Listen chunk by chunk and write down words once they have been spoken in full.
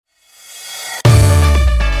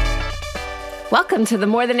Welcome to the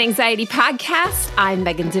More Than Anxiety podcast. I'm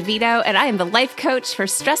Megan DeVito, and I am the life coach for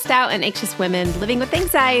stressed out and anxious women living with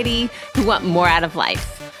anxiety who want more out of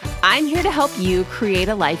life. I'm here to help you create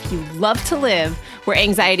a life you love to live where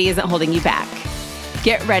anxiety isn't holding you back.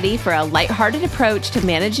 Get ready for a lighthearted approach to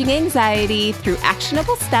managing anxiety through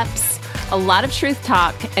actionable steps, a lot of truth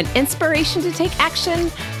talk, and inspiration to take action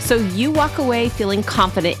so you walk away feeling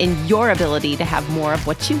confident in your ability to have more of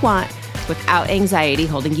what you want without anxiety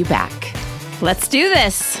holding you back. Let's do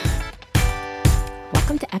this.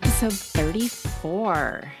 Welcome to episode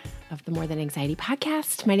 34 of the More Than Anxiety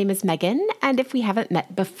podcast. My name is Megan, and if we haven't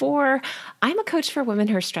met before, I'm a coach for women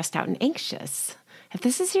who are stressed out and anxious. If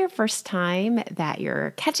this is your first time that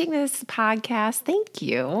you're catching this podcast, thank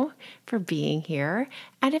you for being here.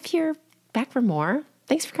 And if you're back for more,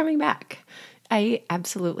 thanks for coming back. I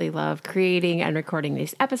absolutely love creating and recording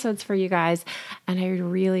these episodes for you guys, and I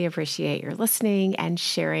really appreciate your listening and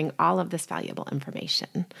sharing all of this valuable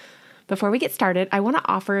information. Before we get started, I want to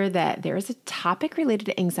offer that there is a topic related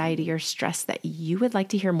to anxiety or stress that you would like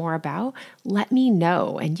to hear more about. Let me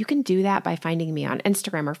know, and you can do that by finding me on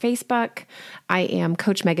Instagram or Facebook. I am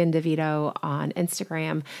Coach Megan DeVito on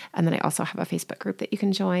Instagram, and then I also have a Facebook group that you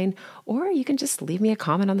can join, or you can just leave me a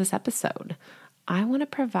comment on this episode. I want to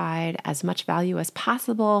provide as much value as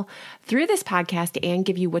possible through this podcast and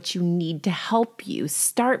give you what you need to help you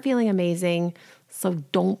start feeling amazing. So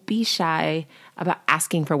don't be shy about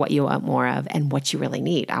asking for what you want more of and what you really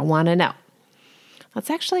need. I want to know. That's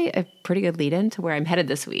actually a pretty good lead in to where I'm headed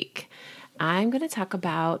this week. I'm going to talk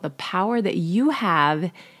about the power that you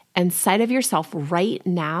have inside of yourself right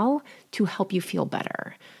now to help you feel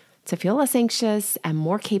better, to feel less anxious and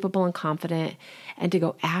more capable and confident, and to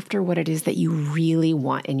go after what it is that you really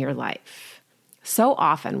want in your life. So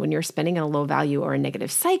often when you're spinning in a low value or a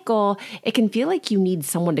negative cycle, it can feel like you need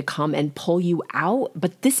someone to come and pull you out,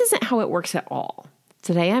 but this isn't how it works at all.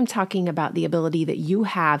 Today, I'm talking about the ability that you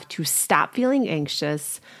have to stop feeling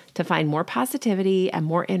anxious, to find more positivity and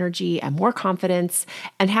more energy and more confidence,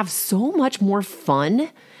 and have so much more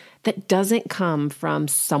fun that doesn't come from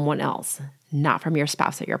someone else. Not from your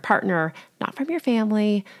spouse or your partner, not from your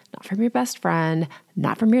family, not from your best friend,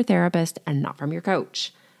 not from your therapist, and not from your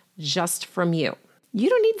coach. Just from you. You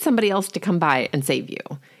don't need somebody else to come by and save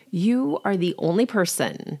you. You are the only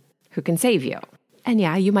person who can save you. And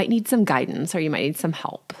yeah, you might need some guidance or you might need some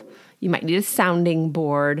help. You might need a sounding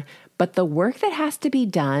board, but the work that has to be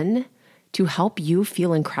done to help you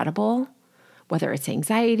feel incredible, whether it's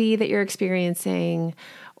anxiety that you're experiencing,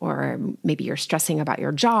 or maybe you're stressing about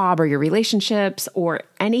your job or your relationships or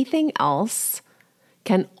anything else,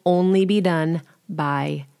 can only be done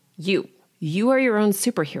by you. You are your own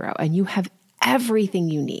superhero and you have everything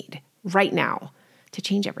you need right now to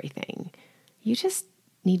change everything. You just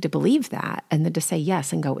need to believe that and then to say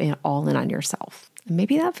yes and go all in on yourself. And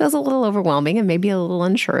maybe that feels a little overwhelming and maybe a little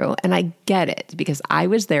untrue. And I get it because I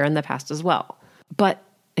was there in the past as well. But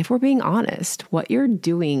if we're being honest, what you're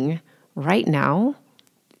doing right now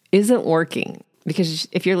isn't working, because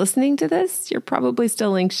if you're listening to this, you're probably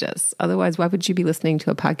still anxious. Otherwise, why would you be listening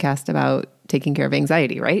to a podcast about taking care of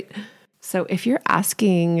anxiety, right? So if you're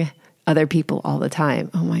asking other people all the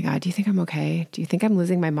time, oh my God, do you think I'm okay? Do you think I'm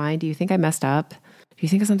losing my mind? Do you think I messed up? Do you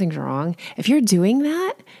think something's wrong? If you're doing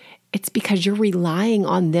that, it's because you're relying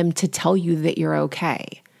on them to tell you that you're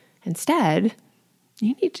okay. Instead,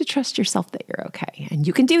 you need to trust yourself that you're okay. And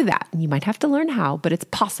you can do that. You might have to learn how, but it's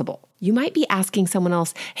possible. You might be asking someone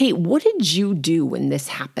else, hey, what did you do when this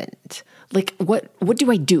happened? Like, what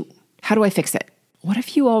do I do? How do I fix it? What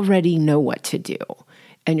if you already know what to do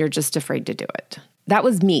and you're just afraid to do it? That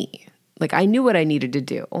was me. Like, I knew what I needed to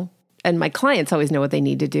do. And my clients always know what they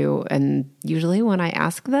need to do. And usually when I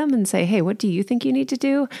ask them and say, hey, what do you think you need to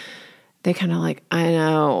do? They kind of like, I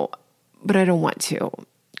know, but I don't want to.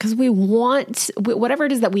 Because we want, whatever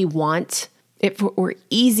it is that we want, if we're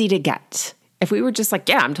easy to get. If we were just like,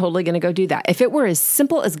 yeah, I'm totally going to go do that. If it were as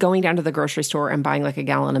simple as going down to the grocery store and buying like a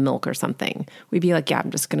gallon of milk or something, we'd be like, yeah, I'm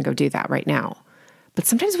just going to go do that right now. But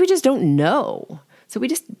sometimes we just don't know. So we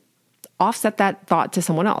just offset that thought to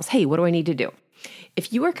someone else. Hey, what do I need to do?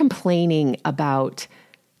 If you are complaining about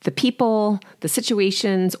the people, the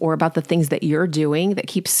situations, or about the things that you're doing that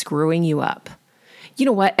keep screwing you up, you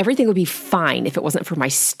know what? Everything would be fine if it wasn't for my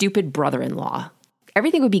stupid brother-in-law.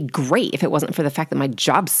 Everything would be great if it wasn't for the fact that my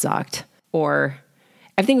job sucked. Or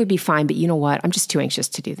everything would be fine, but you know what? I'm just too anxious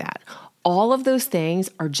to do that. All of those things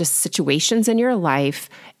are just situations in your life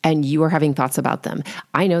and you are having thoughts about them.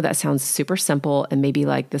 I know that sounds super simple and maybe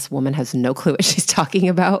like this woman has no clue what she's talking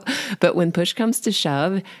about, but when push comes to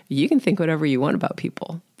shove, you can think whatever you want about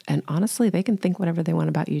people. And honestly, they can think whatever they want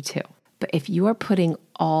about you too. But if you are putting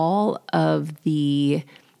all of the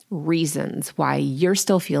reasons why you're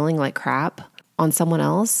still feeling like crap on someone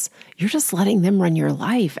else, you're just letting them run your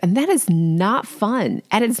life. And that is not fun.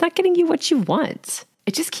 And it's not getting you what you want.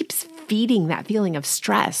 It just keeps feeding that feeling of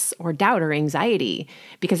stress or doubt or anxiety,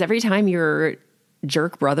 because every time your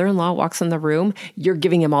jerk brother-in-law walks in the room, you're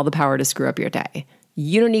giving him all the power to screw up your day.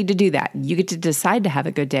 You don't need to do that. You get to decide to have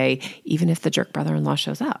a good day, even if the jerk brother-in-law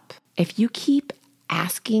shows up. If you keep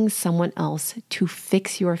asking someone else to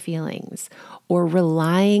fix your feelings or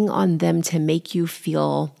relying on them to make you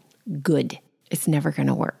feel good, it's never going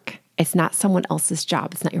to work. It's not someone else's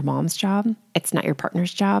job. It's not your mom's job. It's not your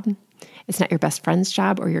partner's job. It's not your best friend's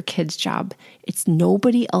job or your kid's job. It's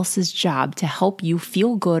nobody else's job to help you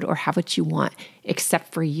feel good or have what you want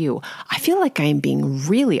except for you. I feel like I am being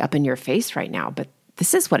really up in your face right now, but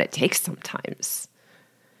this is what it takes sometimes.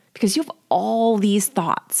 Because you have all these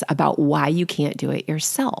thoughts about why you can't do it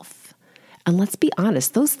yourself. And let's be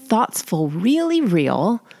honest, those thoughts feel really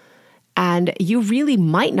real. And you really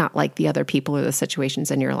might not like the other people or the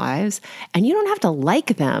situations in your lives. And you don't have to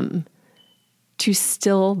like them to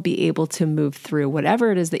still be able to move through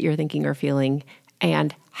whatever it is that you're thinking or feeling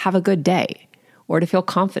and have a good day, or to feel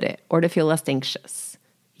confident, or to feel less anxious.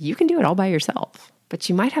 You can do it all by yourself. But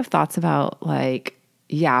you might have thoughts about like,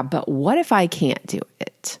 yeah, but what if I can't do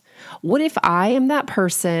it? What if I am that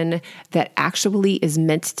person that actually is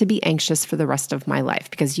meant to be anxious for the rest of my life?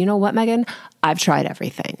 Because you know what, Megan? I've tried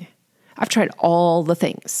everything. I've tried all the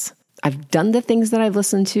things. I've done the things that I've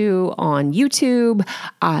listened to on YouTube.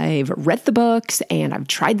 I've read the books and I've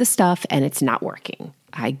tried the stuff and it's not working.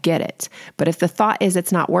 I get it. But if the thought is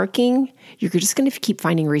it's not working, you're just going to keep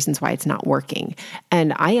finding reasons why it's not working.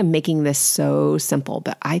 And I am making this so simple,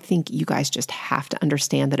 but I think you guys just have to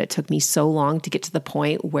understand that it took me so long to get to the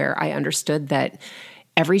point where I understood that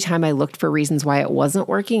every time I looked for reasons why it wasn't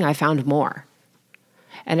working, I found more.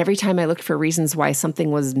 And every time I looked for reasons why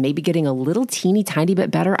something was maybe getting a little teeny tiny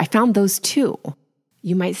bit better, I found those too.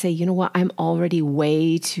 You might say, you know what, I'm already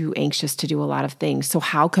way too anxious to do a lot of things. So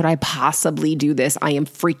how could I possibly do this? I am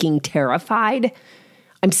freaking terrified.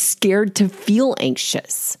 I'm scared to feel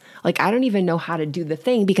anxious. Like I don't even know how to do the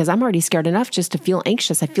thing because I'm already scared enough just to feel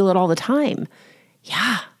anxious. I feel it all the time.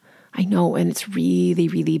 Yeah, I know. And it's really,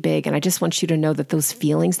 really big. And I just want you to know that those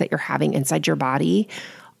feelings that you're having inside your body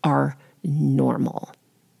are normal.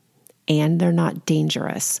 And they're not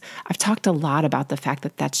dangerous. I've talked a lot about the fact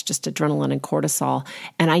that that's just adrenaline and cortisol.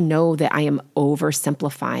 And I know that I am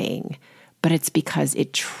oversimplifying, but it's because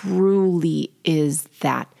it truly is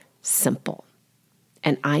that simple.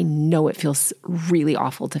 And I know it feels really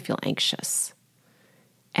awful to feel anxious.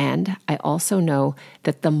 And I also know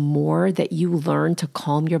that the more that you learn to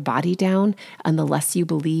calm your body down and the less you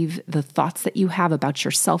believe the thoughts that you have about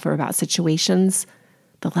yourself or about situations,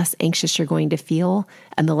 the less anxious you're going to feel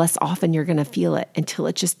and the less often you're going to feel it until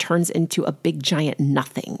it just turns into a big giant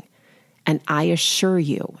nothing. And I assure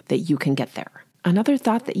you that you can get there. Another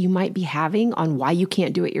thought that you might be having on why you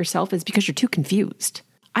can't do it yourself is because you're too confused.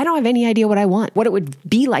 I don't have any idea what I want, what it would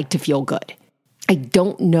be like to feel good. I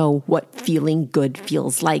don't know what feeling good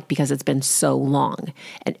feels like because it's been so long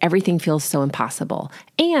and everything feels so impossible.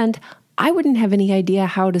 And I wouldn't have any idea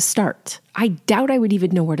how to start. I doubt I would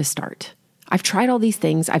even know where to start. I've tried all these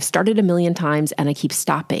things. I've started a million times and I keep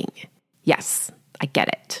stopping. Yes, I get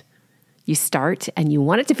it. You start and you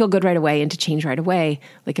want it to feel good right away and to change right away.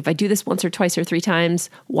 Like if I do this once or twice or 3 times,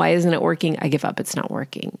 why isn't it working? I give up. It's not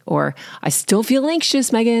working. Or I still feel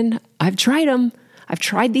anxious, Megan. I've tried them. I've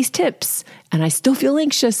tried these tips and I still feel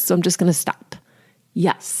anxious. So I'm just going to stop.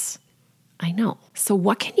 Yes, I know. So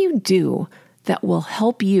what can you do that will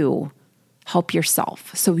help you help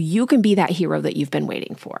yourself so you can be that hero that you've been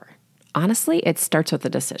waiting for? Honestly, it starts with a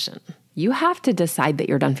decision. You have to decide that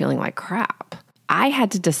you're done feeling like crap. I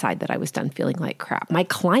had to decide that I was done feeling like crap. My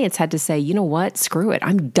clients had to say, you know what? Screw it.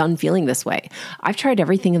 I'm done feeling this way. I've tried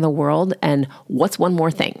everything in the world, and what's one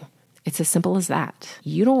more thing? It's as simple as that.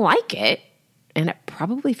 You don't like it, and it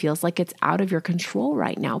probably feels like it's out of your control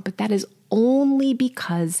right now, but that is only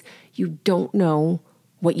because you don't know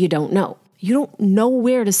what you don't know. You don't know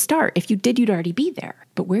where to start. If you did, you'd already be there.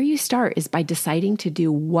 But where you start is by deciding to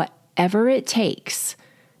do whatever it takes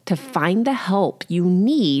to find the help you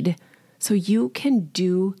need so you can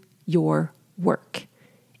do your work.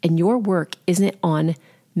 And your work isn't on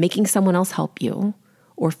making someone else help you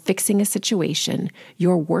or fixing a situation.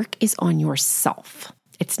 Your work is on yourself.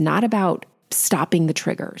 It's not about stopping the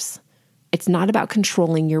triggers. It's not about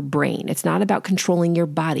controlling your brain. It's not about controlling your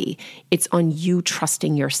body. It's on you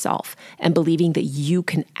trusting yourself and believing that you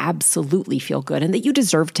can absolutely feel good and that you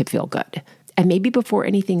deserve to feel good. And maybe before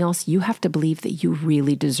anything else, you have to believe that you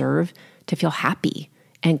really deserve to feel happy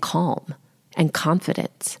and calm and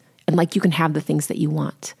confident and like you can have the things that you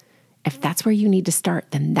want. If that's where you need to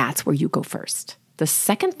start, then that's where you go first. The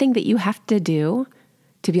second thing that you have to do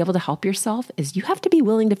to be able to help yourself is you have to be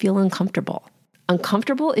willing to feel uncomfortable.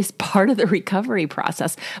 Uncomfortable is part of the recovery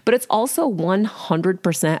process, but it's also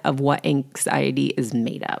 100% of what anxiety is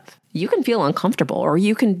made of. You can feel uncomfortable or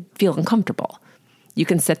you can feel uncomfortable. You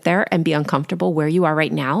can sit there and be uncomfortable where you are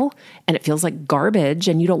right now and it feels like garbage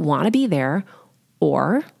and you don't want to be there.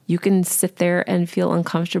 Or you can sit there and feel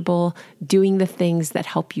uncomfortable doing the things that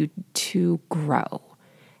help you to grow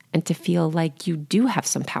and to feel like you do have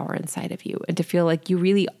some power inside of you and to feel like you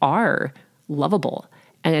really are lovable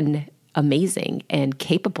and amazing and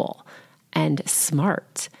capable and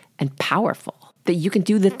smart and powerful, that you can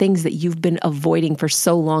do the things that you've been avoiding for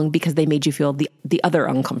so long because they made you feel the other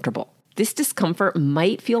uncomfortable. This discomfort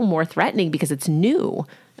might feel more threatening because it's new,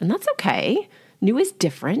 and that's okay. New is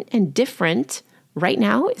different, and different right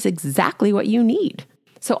now is exactly what you need.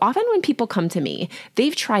 So often when people come to me,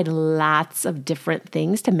 they've tried lots of different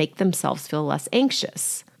things to make themselves feel less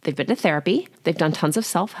anxious. They've been to therapy, they've done tons of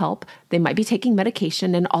self-help, they might be taking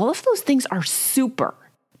medication, and all of those things are super,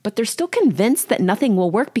 but they're still convinced that nothing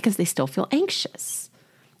will work because they still feel anxious.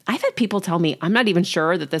 I've had people tell me, I'm not even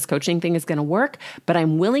sure that this coaching thing is going to work, but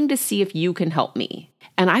I'm willing to see if you can help me.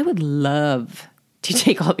 And I would love to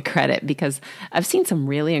take all the credit because I've seen some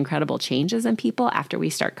really incredible changes in people after we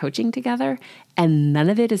start coaching together, and none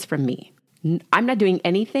of it is from me. I'm not doing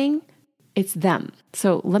anything. It's them.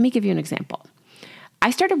 So let me give you an example. I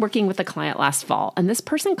started working with a client last fall, and this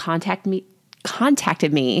person contacted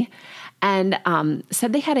me and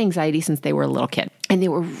said they had anxiety since they were a little kid. And they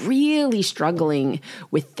were really struggling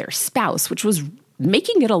with their spouse, which was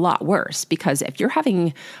making it a lot worse because if you're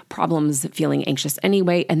having problems feeling anxious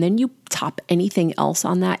anyway, and then you top anything else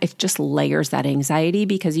on that, it just layers that anxiety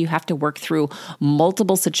because you have to work through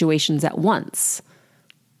multiple situations at once.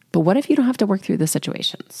 But what if you don't have to work through the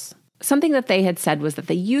situations? Something that they had said was that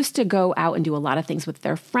they used to go out and do a lot of things with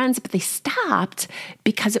their friends, but they stopped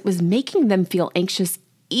because it was making them feel anxious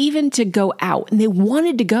even to go out, and they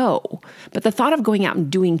wanted to go. But the thought of going out and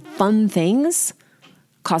doing fun things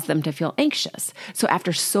caused them to feel anxious. So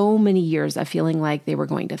after so many years of feeling like they were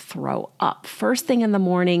going to throw up first thing in the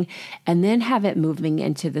morning and then have it moving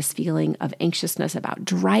into this feeling of anxiousness about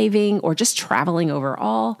driving or just traveling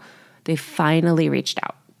overall, they finally reached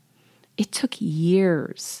out. It took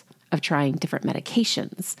years of trying different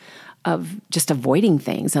medications, of just avoiding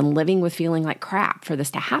things and living with feeling like crap for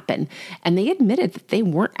this to happen. And they admitted that they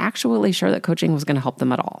weren't actually sure that coaching was going to help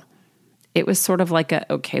them at all. It was sort of like a,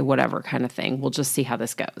 okay, whatever kind of thing. We'll just see how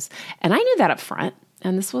this goes. And I knew that up front.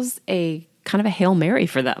 And this was a kind of a Hail Mary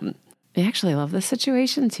for them. I actually love this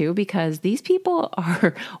situation too, because these people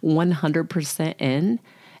are 100% in.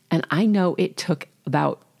 And I know it took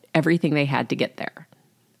about everything they had to get there.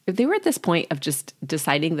 If they were at this point of just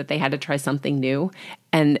deciding that they had to try something new,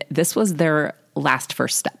 and this was their last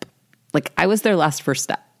first step. Like I was their last first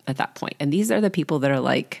step at that point. And these are the people that are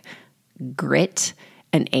like grit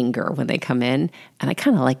and anger when they come in, and I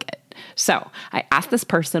kind of like it. So I asked this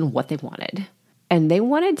person what they wanted, and they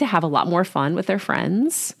wanted to have a lot more fun with their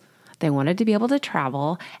friends. They wanted to be able to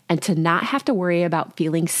travel and to not have to worry about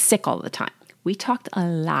feeling sick all the time. We talked a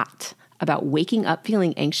lot about waking up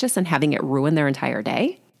feeling anxious and having it ruin their entire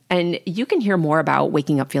day. And you can hear more about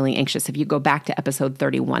waking up feeling anxious if you go back to episode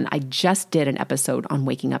 31. I just did an episode on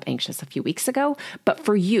waking up anxious a few weeks ago. But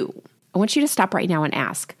for you, I want you to stop right now and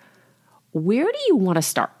ask, where do you want to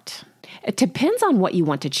start? It depends on what you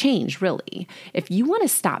want to change, really. If you want to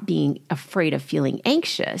stop being afraid of feeling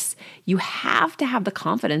anxious, you have to have the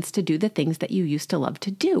confidence to do the things that you used to love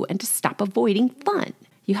to do and to stop avoiding fun.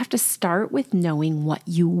 You have to start with knowing what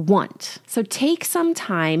you want. So take some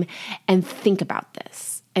time and think about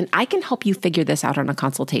this. And I can help you figure this out on a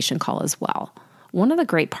consultation call as well. One of the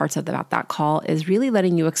great parts about that call is really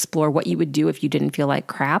letting you explore what you would do if you didn't feel like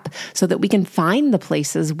crap so that we can find the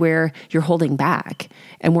places where you're holding back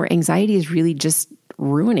and where anxiety is really just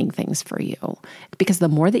ruining things for you. Because the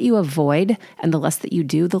more that you avoid and the less that you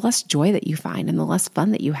do, the less joy that you find and the less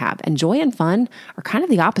fun that you have. And joy and fun are kind of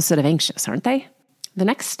the opposite of anxious, aren't they? The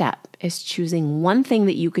next step is choosing one thing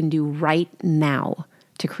that you can do right now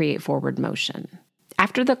to create forward motion.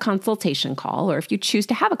 After the consultation call, or if you choose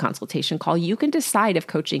to have a consultation call, you can decide if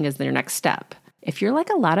coaching is their next step. If you're like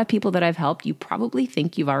a lot of people that I've helped, you probably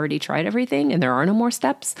think you've already tried everything and there are no more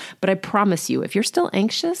steps. But I promise you, if you're still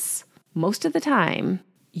anxious, most of the time,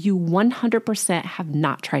 you 100% have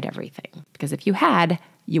not tried everything. Because if you had,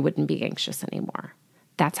 you wouldn't be anxious anymore.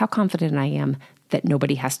 That's how confident I am that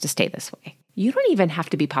nobody has to stay this way. You don't even have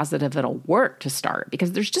to be positive it'll work to start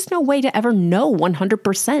because there's just no way to ever know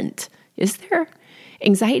 100%, is there?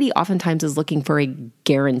 Anxiety oftentimes is looking for a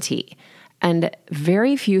guarantee, and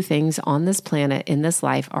very few things on this planet in this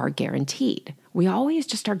life are guaranteed. We always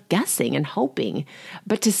just are guessing and hoping,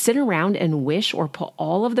 but to sit around and wish or put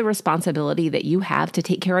all of the responsibility that you have to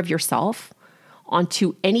take care of yourself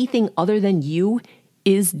onto anything other than you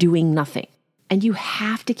is doing nothing. And you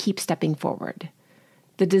have to keep stepping forward.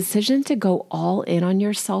 The decision to go all in on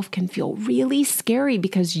yourself can feel really scary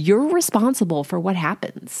because you're responsible for what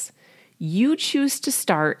happens. You choose to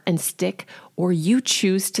start and stick, or you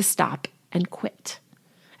choose to stop and quit.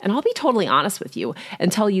 And I'll be totally honest with you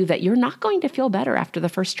and tell you that you're not going to feel better after the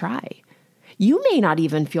first try. You may not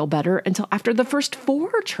even feel better until after the first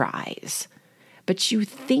 4 tries. But you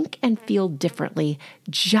think and feel differently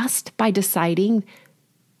just by deciding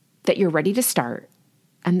that you're ready to start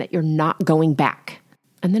and that you're not going back.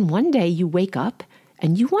 And then one day you wake up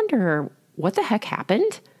and you wonder, what the heck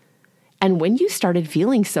happened? And when you started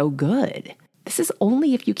feeling so good, this is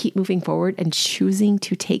only if you keep moving forward and choosing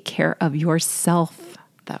to take care of yourself,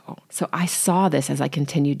 though. So I saw this as I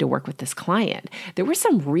continued to work with this client. There were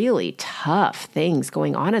some really tough things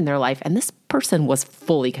going on in their life, and this person was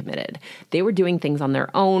fully committed. They were doing things on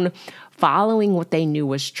their own, following what they knew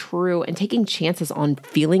was true, and taking chances on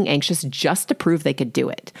feeling anxious just to prove they could do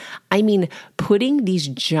it. I mean, putting these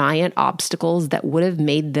giant obstacles that would have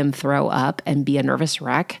made them throw up and be a nervous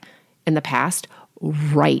wreck in the past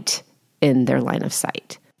right in their line of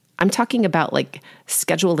sight. I'm talking about like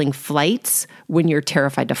scheduling flights when you're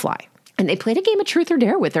terrified to fly. And they played a game of truth or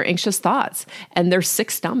dare with their anxious thoughts and their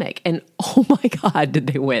sick stomach. And oh my God, did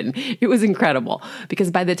they win. It was incredible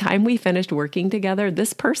because by the time we finished working together,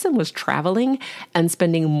 this person was traveling and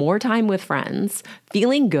spending more time with friends,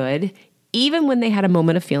 feeling good, even when they had a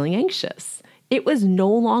moment of feeling anxious. It was no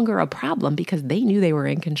longer a problem because they knew they were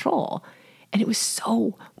in control. And it was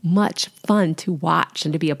so much fun to watch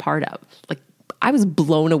and to be a part of. Like, I was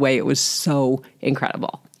blown away. It was so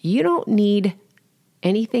incredible. You don't need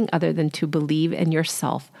anything other than to believe in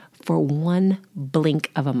yourself for one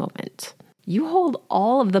blink of a moment. You hold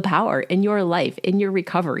all of the power in your life, in your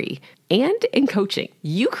recovery, and in coaching.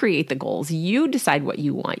 You create the goals. You decide what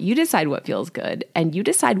you want. You decide what feels good, and you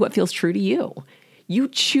decide what feels true to you. You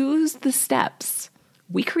choose the steps.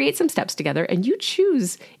 We create some steps together, and you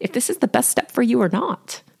choose if this is the best step for you or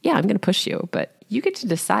not. Yeah, I'm going to push you, but you get to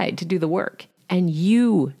decide to do the work, and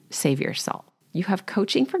you save yourself. You have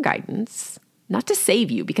coaching for guidance, not to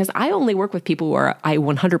save you, because I only work with people who I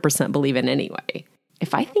 100% believe in anyway.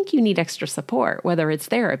 If I think you need extra support, whether it's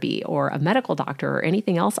therapy or a medical doctor or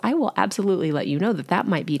anything else, I will absolutely let you know that that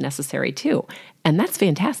might be necessary too. And that's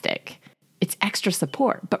fantastic. It's extra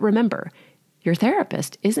support. But remember, your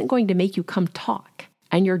therapist isn't going to make you come talk.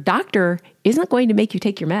 And your doctor isn't going to make you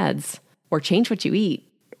take your meds or change what you eat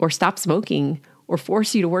or stop smoking or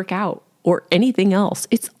force you to work out or anything else.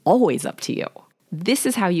 It's always up to you. This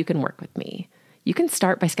is how you can work with me. You can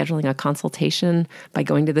start by scheduling a consultation by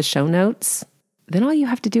going to the show notes. Then all you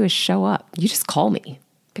have to do is show up. You just call me.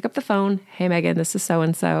 Pick up the phone. Hey, Megan, this is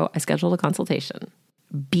so-and-so. I scheduled a consultation.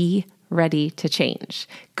 Be ready to change.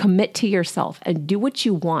 Commit to yourself and do what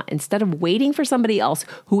you want instead of waiting for somebody else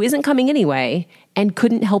who isn't coming anyway and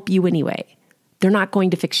couldn't help you anyway. They're not going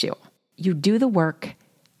to fix you. You do the work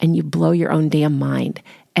and you blow your own damn mind,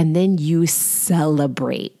 and then you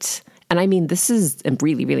celebrate. And I mean, this is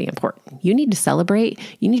really, really important. You need to celebrate.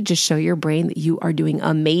 You need to show your brain that you are doing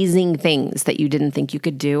amazing things that you didn't think you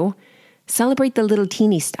could do. Celebrate the little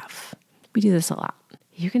teeny stuff. We do this a lot.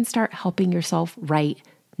 You can start helping yourself right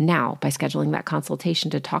now by scheduling that consultation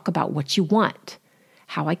to talk about what you want,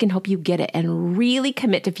 how I can help you get it, and really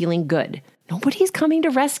commit to feeling good. Nobody's coming to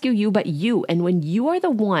rescue you but you. And when you are the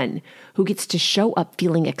one who gets to show up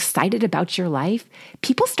feeling excited about your life,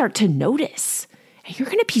 people start to notice. And you're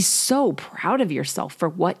going to be so proud of yourself for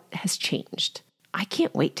what has changed. I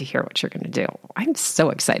can't wait to hear what you're going to do. I'm so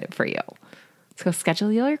excited for you. So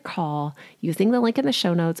schedule your call using the link in the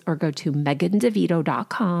show notes or go to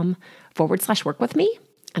megandevito.com/work with me.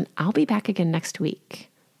 And I'll be back again next week.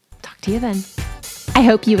 Talk to you then. I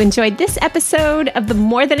hope you enjoyed this episode of the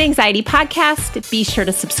More Than Anxiety podcast. Be sure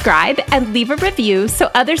to subscribe and leave a review so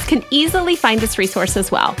others can easily find this resource as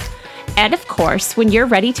well. And of course, when you're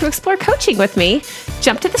ready to explore coaching with me,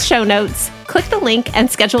 jump to the show notes, click the link, and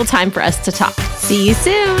schedule time for us to talk. See you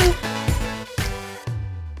soon.